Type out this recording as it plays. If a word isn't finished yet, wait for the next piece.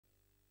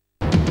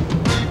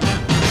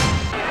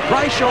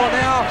Brayshaw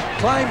now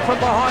claimed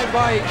from behind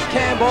by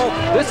Campbell.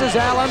 This is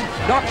Allen,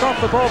 knocked off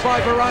the ball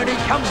by Baroni,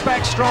 comes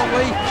back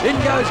strongly. In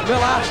goes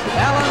Miller.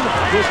 Allen,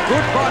 with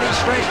good body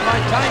strength,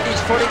 maintained his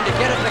footing to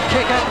get it to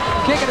kick it.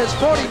 Kick it is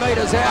 40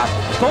 metres out.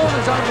 Thorne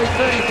is only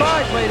 35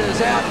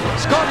 metres out.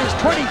 Scott is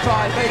 25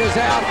 metres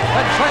out.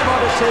 And Claremont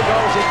are 2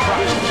 goals in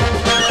front.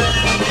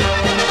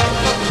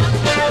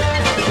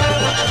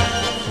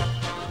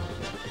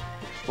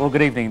 Well,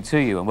 good evening to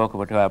you and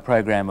welcome to our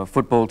program of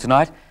football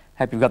tonight.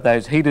 Hope you've got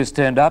those heaters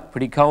turned up.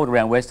 Pretty cold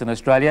around Western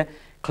Australia.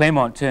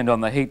 Claremont turned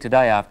on the heat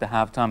today after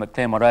half-time at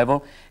Claremont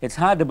Oval. It's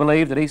hard to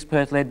believe that East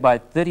Perth led by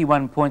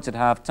 31 points at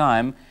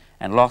half-time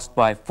and lost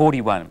by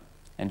 41.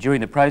 And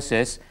during the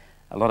process,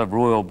 a lot of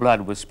royal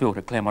blood was spilt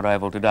at Claremont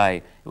Oval today.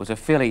 It was a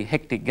fairly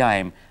hectic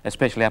game,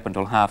 especially up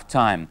until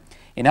half-time.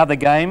 In other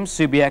games,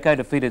 Subiaco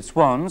defeated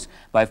Swans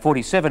by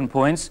 47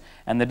 points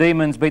and the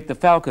Demons beat the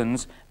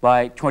Falcons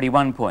by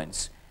 21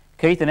 points.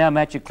 Keith, in our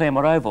match at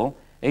Claremont Oval,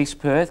 East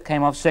Perth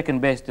came off second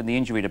best in the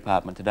injury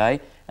department today,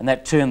 and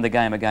that turned the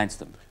game against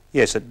them.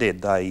 Yes, it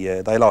did.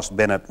 They lost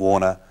Bennett,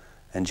 Warner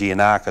and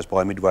Giannakis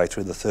by midway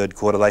through the third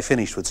quarter. They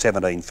finished with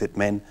 17 fit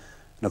men,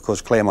 and of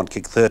course Claremont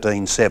kicked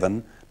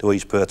 13-7 to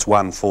East Perth's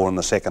 1-4 in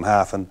the second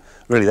half, and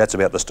really that's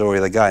about the story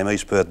of the game.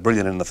 East Perth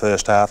brilliant in the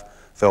first half,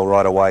 fell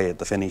right away at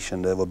the finish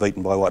and were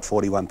beaten by,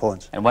 41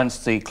 points. And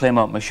once the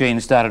Claremont machine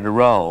started to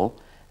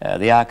roll,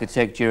 the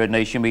architect, Jared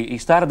Neesham, he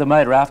started the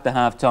motor after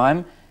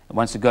half-time.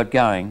 Once it got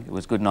going, it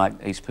was good night,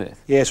 East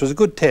Perth. Yes, it was a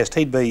good test.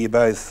 He'd be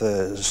both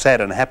sad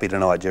and happy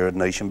tonight, Jared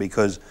Neesham,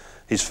 because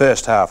his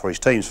first half, or his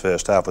team's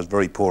first half, was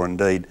very poor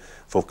indeed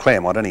for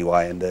Claremont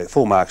anyway, and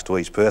full marks to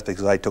East Perth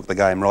because they took the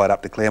game right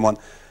up to Claremont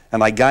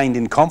and they gained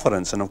in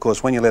confidence. And of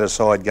course, when you let a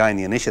side gain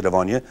the initiative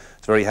on you,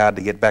 it's very hard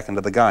to get back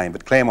into the game.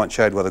 But Claremont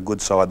showed what a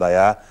good side they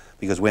are,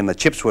 because when the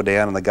chips were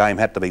down and the game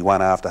had to be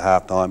won after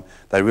half-time,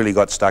 they really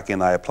got stuck in.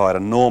 They applied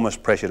enormous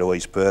pressure to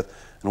East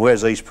Perth. And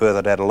whereas East Perth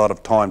had had a lot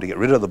of time to get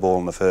rid of the ball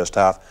in the first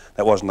half,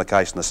 that wasn't the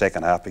case in the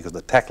second half, because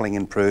the tackling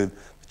improved,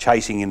 the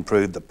chasing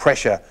improved, the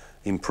pressure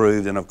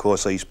improved, and of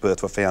course East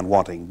Perth were found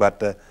wanting.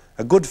 But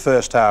a good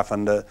first half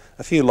and a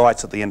few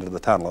lights at the end of the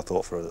tunnel, I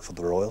thought, for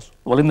the Royals.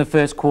 Well, in the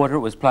first quarter,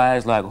 it was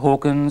players like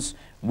Hawkins,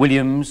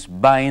 Williams,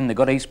 Bain that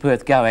got East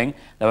Perth going.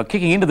 They were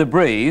kicking into the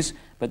breeze,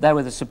 but they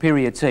were the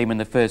superior team in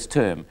the first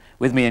term.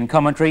 With me in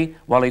commentary,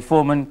 Wally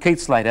Foreman, Keith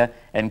Slater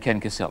and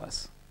Ken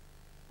Casellas.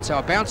 So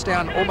a bounce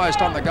down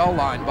almost on the goal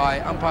line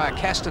by umpire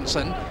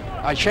Castenson.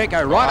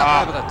 Ishenko right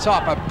up over the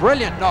top. A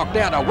brilliant knock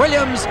down to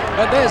Williams,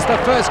 and there's the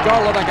first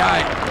goal of the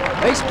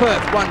game. East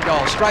Perth 1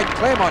 goal straight.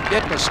 Claremont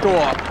yet to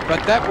score,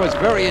 but that was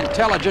very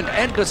intelligent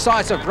and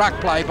decisive ruck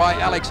play by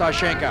Alex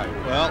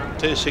Ishenko. Well,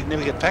 2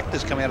 significant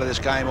factors come out of this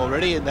game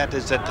already, and that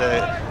is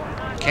that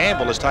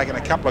Campbell has taken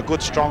a couple of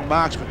good strong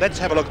marks, but let's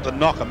have a look at the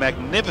knock. A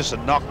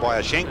magnificent knock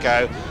by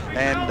Ishenko,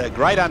 and a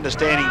great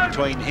understanding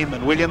between him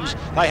and Williams.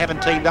 They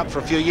haven't teamed up for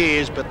a few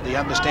years, but the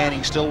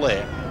understanding's still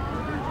there.